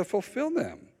them, but to fulfill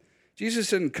them. Jesus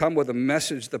didn't come with a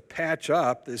message to patch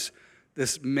up this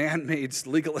man-made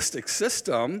legalistic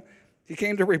system. He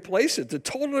came to replace it, to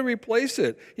totally replace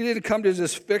it. He didn't come to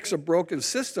just fix a broken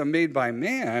system made by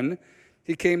man.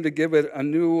 He came to give it a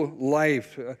new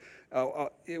life.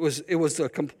 It was a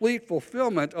complete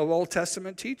fulfillment of Old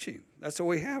Testament teaching. That's what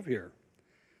we have here.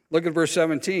 Look at verse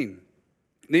 17.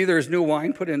 Neither is new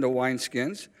wine put into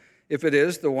wineskins. If it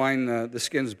is, the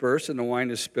skins burst and the wine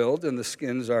is spilled and the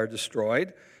skins are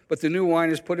destroyed. But the new wine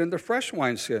is put into fresh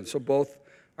wineskins, so both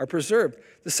are preserved.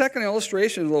 The second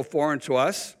illustration is a little foreign to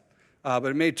us, but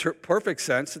it made perfect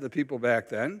sense to the people back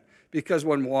then, because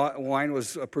when wine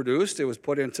was produced, it was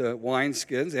put into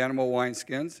wineskins, animal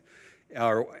wineskins,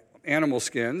 or animal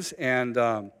skins.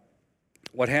 And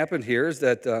what happened here is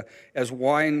that as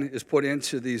wine is put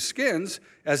into these skins,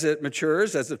 as it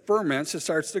matures, as it ferments, it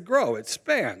starts to grow. It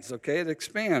expands, okay? It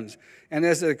expands. And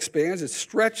as it expands, it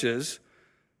stretches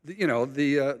the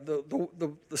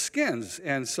skins.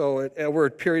 And so over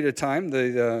a period of time,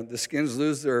 the skins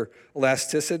lose their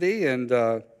elasticity, and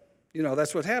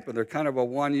that's what happened. They're kind of a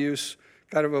one-use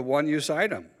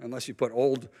item, unless you put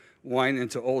old wine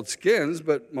into old skins,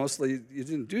 but mostly you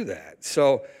didn't do that.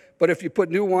 So, but if you put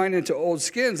new wine into old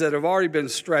skins that have already been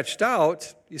stretched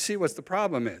out, you see what the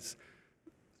problem is.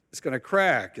 It's going to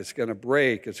crack. It's going to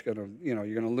break. It's going to, you're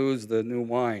going to lose the new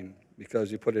wine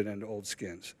because you put it into old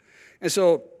skins. And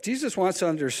so Jesus wants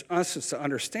us to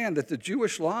understand that the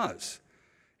Jewish laws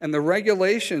and the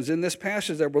regulations in this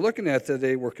passage that we're looking at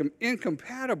today were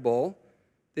incompatible.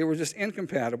 They were just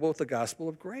incompatible with the gospel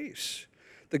of grace.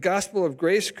 The gospel of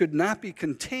grace could not be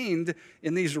contained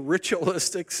in these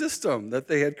ritualistic system that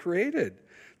they had created.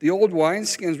 The old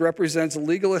wineskins represents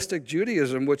legalistic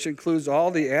Judaism, which includes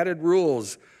all the added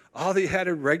rules, all the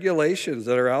added regulations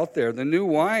that are out there. The new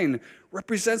wine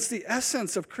represents the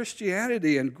essence of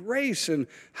Christianity and grace and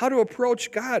how to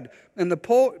approach God. And the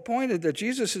point that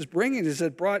Jesus is bringing is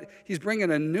that he's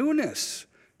bringing a newness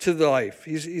to the life.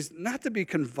 He's not to be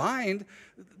confined.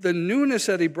 The newness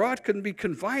that he brought couldn't be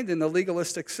confined in the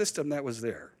legalistic system that was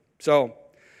there. So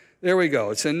there we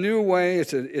go. It's a new way.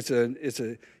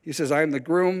 He says, I'm the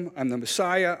groom, I'm the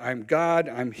Messiah, I'm God,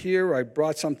 I'm here, I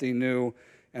brought something new.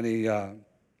 And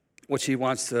which he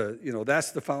wants to,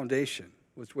 that's the foundation,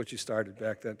 which he started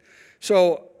back then.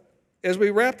 So as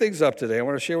we wrap things up today, I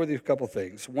want to share with you a couple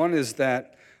things. One is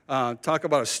that, talk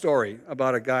about a story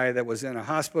about a guy that was in a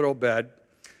hospital bed,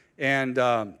 and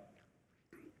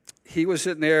he was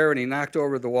sitting there, and he knocked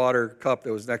over the water cup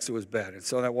that was next to his bed. And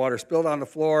so that water spilled on the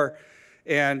floor,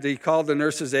 and he called the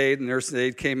nurse's aide. The nurse's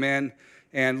aide came in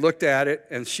and looked at it,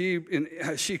 and she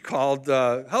called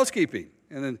housekeeping.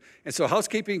 And so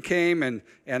housekeeping came, and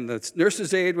the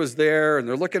nurse's aide was there, and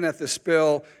they're looking at the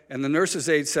spill, and the nurse's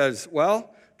aide says,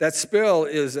 well, that spill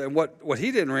is, and what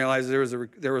he didn't realize,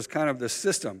 there was kind of this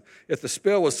system. If the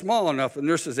spill was small enough, the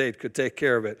nurse's aide could take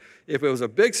care of it. If it was a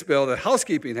big spill, the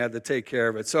housekeeping had to take care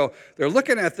of it. So they're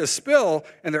looking at this spill,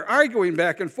 and they're arguing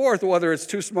back and forth whether it's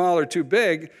too small or too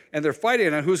big, and they're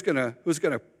fighting on who's gonna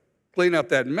clean up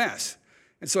that mess.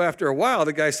 And so after a while,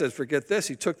 the guy says, forget this.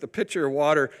 He took the pitcher of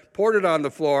water, poured it on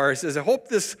the floor. He says, I hope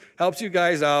this helps you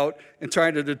guys out in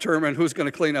trying to determine who's going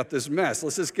to clean up this mess.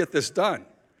 Let's just get this done.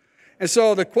 And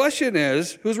so the question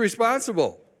is, who's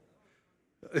responsible?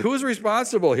 Who's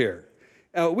responsible here?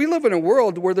 We live in a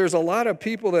world where there's a lot of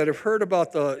people that have heard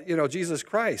about Jesus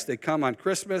Christ. They come on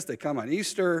Christmas. They come on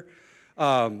Easter.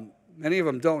 Many of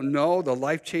them don't know the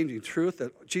life-changing truth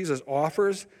that Jesus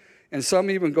offers. And some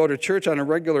even go to church on a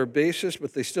regular basis,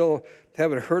 but they still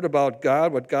haven't heard about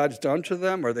God, what God's done to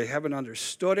them, or they haven't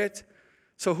understood it.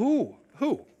 So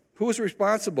who's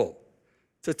responsible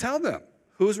to tell them?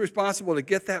 Who's responsible to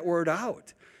get that word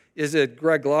out? Is it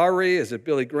Greg Laurie? Is it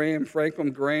Billy Graham,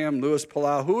 Franklin Graham, Louis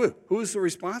Palau? Who's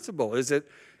Responsible? Is it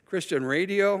Christian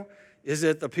radio? Is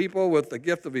it the people with the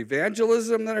gift of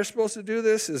evangelism that are supposed to do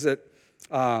this? Is it,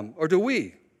 or do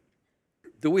we?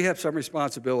 Do we have some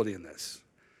responsibility in this?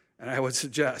 And I would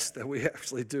suggest that we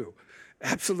actually do.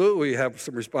 Absolutely have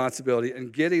some responsibility in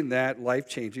getting that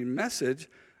life-changing message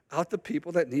out to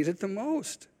people that need it the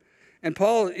most. And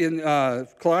Paul in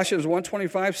Colossians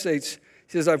 1:25 states,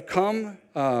 he says, I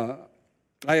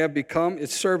have become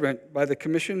its servant by the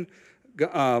commission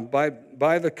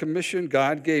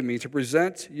God gave me to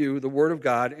present you the word of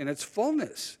God in its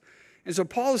fullness. And so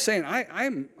Paul is saying,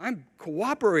 I'm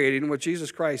cooperating with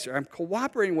Jesus Christ here. I'm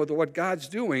cooperating with what God's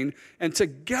doing, and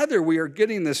together we are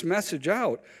getting this message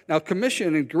out. Now,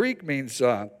 commission in Greek means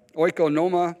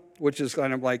oikonoma, which is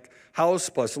kind of like house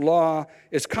plus law.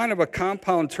 It's kind of a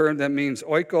compound term that means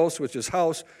oikos, which is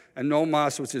house, and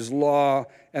nomos, which is law.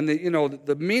 And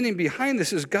the meaning behind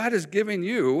this is God is giving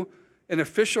you an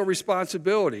official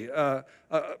responsibility,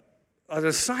 an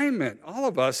assignment, all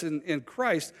of us in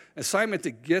Christ, assignment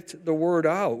to get the word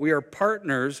out. We are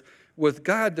partners with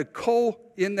God to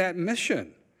in that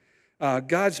mission.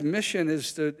 God's mission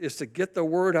is to get the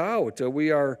word out.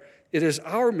 It is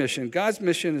our mission. God's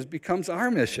mission becomes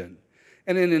our mission.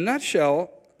 And in a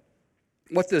nutshell,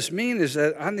 what this means is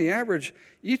that on the average,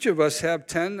 each of us have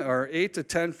 10 or 8 to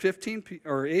 10, 15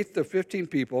 or 8 to 15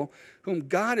 people whom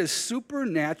God has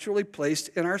supernaturally placed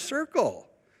in our circle,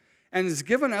 and has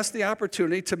given us the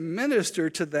opportunity to minister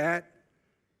to that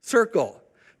circle.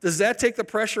 Does that take the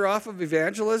pressure off of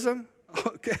evangelism?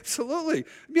 Okay, absolutely.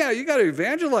 Yeah, you got to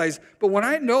evangelize, but when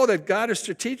I know that God has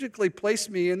strategically placed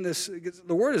me in this,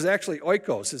 the word is actually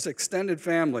oikos, it's extended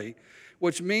family,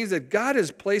 which means that God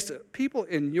has placed people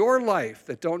in your life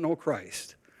that don't know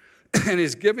Christ, and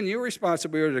has given you a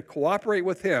responsibility to cooperate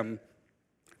with him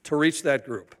to reach that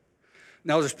group.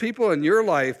 Now, there's people in your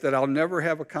life that I'll never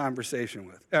have a conversation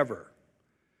with, ever.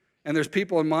 And there's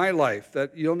people in my life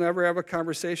that you'll never have a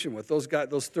conversation with. Those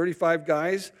 35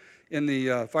 guys in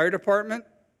the fire department,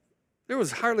 there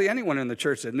was hardly anyone in the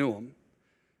church that knew them.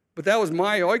 But that was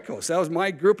my oikos. That was my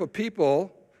group of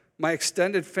people, my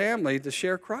extended family to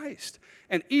share Christ.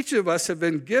 And each of us have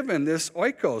been given this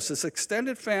oikos, this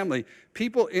extended family,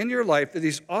 people in your life that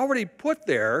he's already put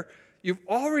there. You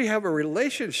already have a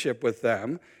relationship with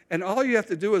them, and all you have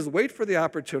to do is wait for the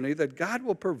opportunity that God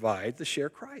will provide to share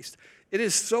Christ. It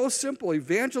is so simple.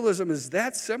 Evangelism is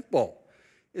that simple,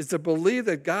 is to believe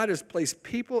that God has placed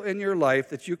people in your life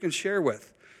that you can share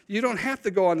with. You don't have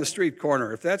to go on the street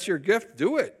corner. If that's your gift,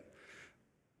 do it.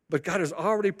 But God has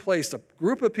already placed a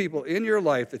group of people in your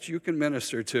life that you can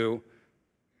minister to.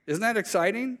 Isn't that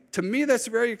exciting? To me, that's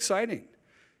very exciting.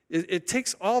 It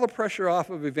takes all the pressure off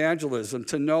of evangelism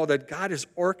to know that God is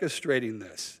orchestrating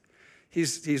this.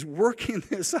 He's working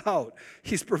this out.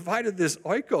 He's provided this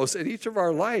oikos in each of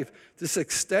our life, this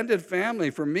extended family.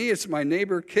 For me, it's my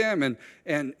neighbor Kim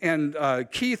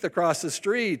and Keith across the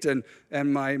street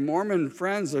and my Mormon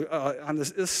friends on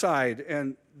this side.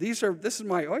 And this is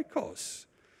my oikos.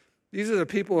 These are the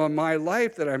people in my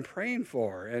life that I'm praying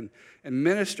for and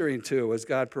ministering to as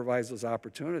God provides those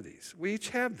opportunities. We each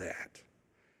have that.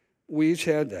 We each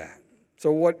had that.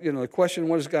 So the question,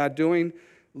 what is God doing?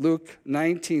 Luke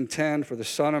 19:10, for the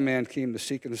Son of Man came to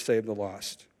seek and to save the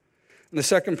lost. And the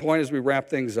second point as we wrap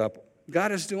things up,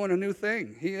 God is doing a new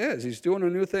thing. He is. He's doing a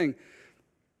new thing.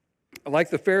 Like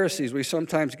the Pharisees, we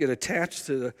sometimes get attached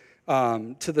to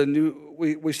the new.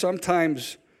 We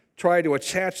sometimes try to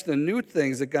attach the new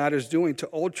things that God is doing to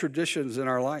old traditions in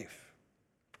our life.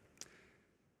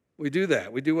 We do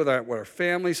that. We do it with our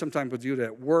family. Sometimes we do it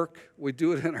at work. We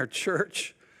do it in our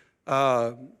church.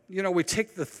 We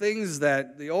take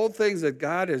the old things that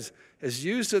God has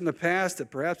used in the past that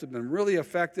perhaps have been really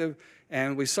effective,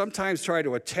 and we sometimes try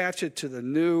to attach it to the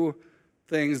new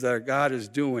things that God is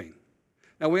doing.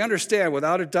 Now, we understand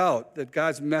without a doubt that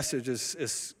God's message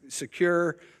is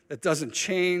secure, that doesn't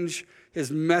change.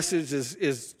 His message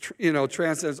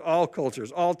transcends all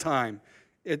cultures, all time.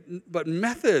 But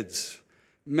methods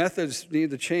need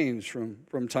to change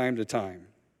from time to time.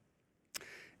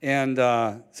 And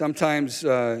sometimes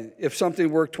if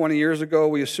something worked 20 years ago,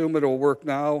 we assume it will work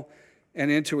now and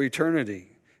into eternity.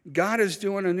 God is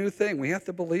doing a new thing. We have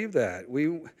to believe that.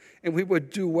 We would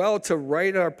do well to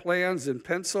write our plans in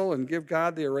pencil and give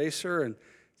God the eraser and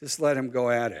just let him go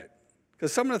at it.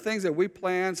 Because some of the things that we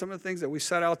plan, some of the things that we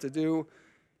set out to do,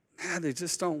 they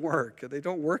just don't work. They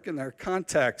don't work in their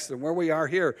context and where we are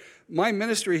here. My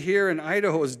ministry here in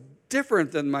Idaho is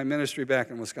different than my ministry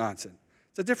back in Wisconsin.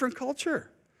 It's a different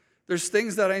culture. There's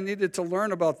things that I needed to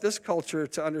learn about this culture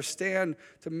to understand,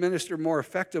 to minister more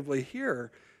effectively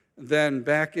here than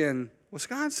back in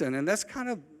Wisconsin. And that's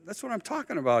what I'm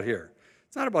talking about here.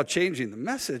 It's not about changing the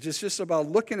message. It's just about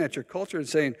looking at your culture and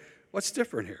saying, what's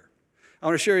different here? I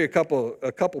want to share you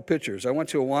a couple pictures. I went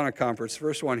to a Awana conference.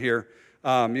 First one here,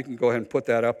 you can go ahead and put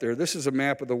that up there. This is a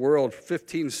map of the world,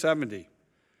 1570.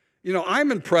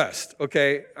 I'm impressed,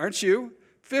 okay? Aren't you?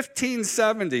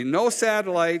 1570, no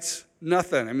satellites,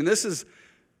 nothing. I mean, this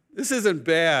isn't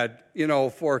bad,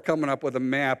 for coming up with a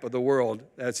map of the world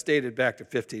that's dated back to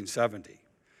 1570.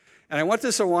 And I went to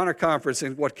this Awana conference,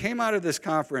 and what came out of this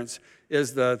conference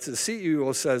is the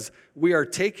CEO says, we're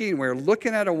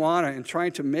looking at Awana and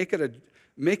trying to make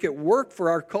it work for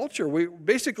our culture.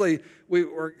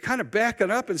 We're kind of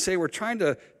backing up and say we're trying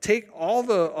to take all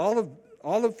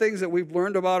the things that we've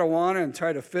learned about Awana and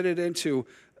try to fit it into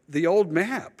the old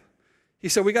map. He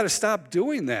said, we got to stop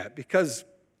doing that because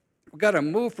we got to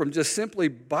move from just simply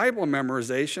Bible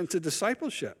memorization to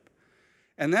discipleship.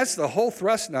 And that's the whole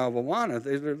thrust now of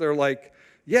Awana. They're like,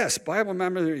 yes, Bible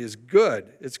memory is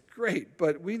good. It's great,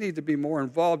 but we need to be more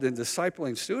involved in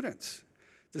discipling students.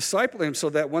 Disciple them so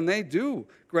that when they do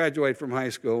graduate from high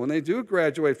school, when they do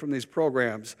graduate from these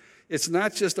programs, it's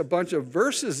not just a bunch of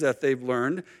verses that they've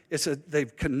learned.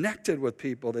 They've connected with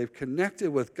people. They've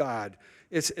connected with God.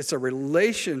 It's a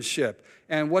relationship.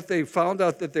 And what they found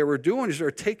out that they were doing is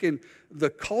they're taking the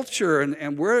culture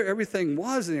and where everything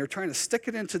was, and they were trying to stick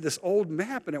it into this old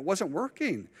map, and it wasn't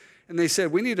working. And they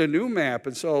said, we need a new map.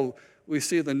 And so we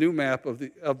see the new map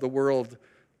of the world.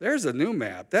 There's a new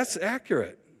map. That's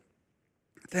accurate.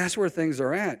 That's where things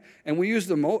are at. And we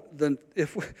use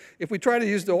if we try to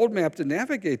use the old map to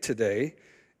navigate today,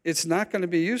 it's not going to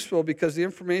be useful because the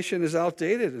information is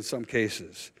outdated in some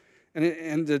cases.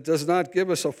 And it does not give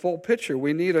us a full picture.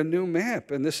 We need a new map,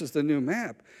 and this is the new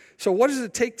map. So what does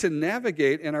it take to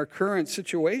navigate in our current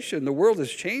situation? The world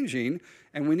is changing,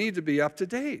 and we need to be up to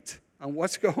date on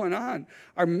what's going on.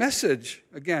 Our message,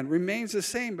 again, remains the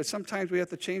same, but sometimes we have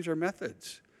to change our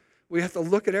methods. We have to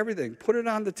look at everything, put it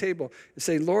on the table, and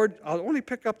say, Lord, I'll only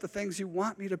pick up the things you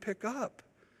want me to pick up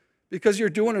because you're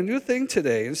doing a new thing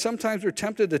today. And sometimes we're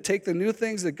tempted to take the new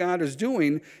things that God is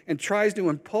doing and tries to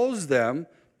impose them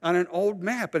on an old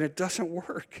map, and it doesn't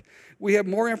work. We have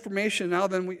more information now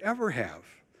than we ever have.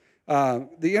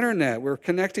 The internet, we're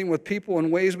connecting with people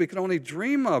in ways we could only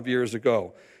dream of years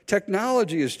ago.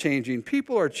 Technology is changing.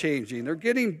 People are changing. They're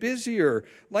getting busier.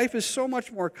 Life is so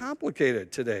much more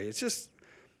complicated today. It's just,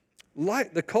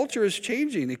 the culture is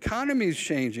changing. The economy is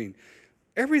changing.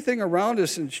 Everything around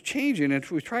us is changing. And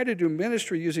if we try to do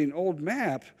ministry using old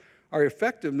maps, our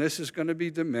effectiveness is going to be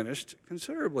diminished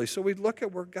considerably. So we look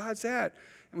at where God's at,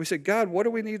 and we say, God, what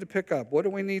do we need to pick up? What do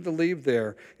we need to leave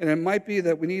there? And it might be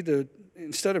that we need to,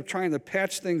 instead of trying to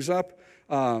patch things up,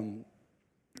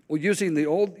 we're using the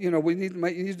old, we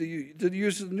might need to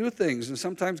use the new things. And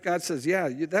sometimes God says, yeah,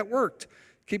 that worked.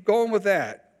 Keep going with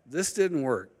that. This didn't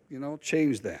work.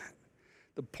 Change that.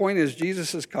 The point is,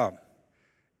 Jesus has come,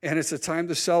 and it's a time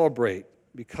to celebrate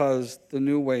because the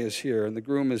new way is here, and the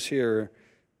groom is here.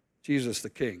 Jesus, the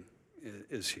King,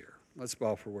 is here. Let's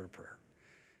bow for a word of prayer.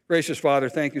 Gracious Father,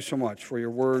 thank you so much for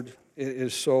your word. It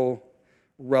is so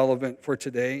relevant for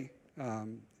today.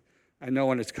 I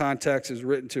know in its context is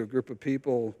written to a group of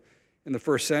people in the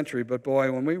first century, but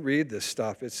boy, when we read this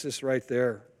stuff, it's just right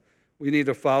there. We need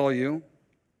to follow you.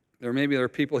 There are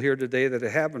people here today that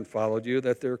haven't followed you,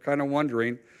 that they're kind of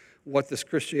wondering what this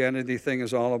Christianity thing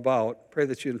is all about. Pray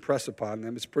that you impress upon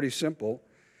them. It's pretty simple.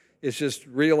 It's just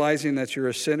realizing that you're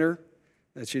a sinner,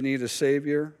 that you need a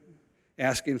Savior,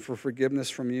 asking for forgiveness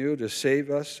from you to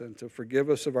save us and to forgive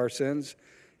us of our sins.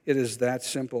 It is that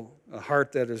simple. A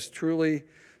heart that is truly,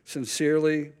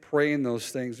 sincerely praying those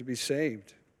things to be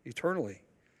saved eternally.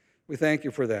 We thank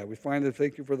you for that.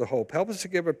 Thank you for the hope. Help us to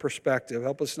give a perspective.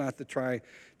 Help us not to try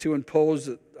to impose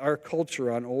our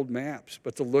culture on old maps,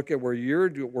 but to look at where you're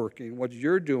working, what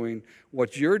you're doing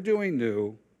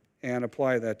new, and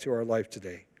apply that to our life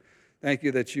today. Thank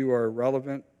you that you are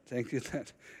relevant. Thank you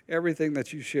that everything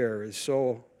that you share is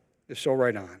so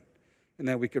right on, and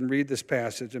that we can read this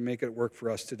passage and make it work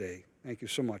for us today. Thank you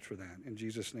so much for that. In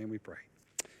Jesus' name we pray.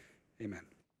 Amen.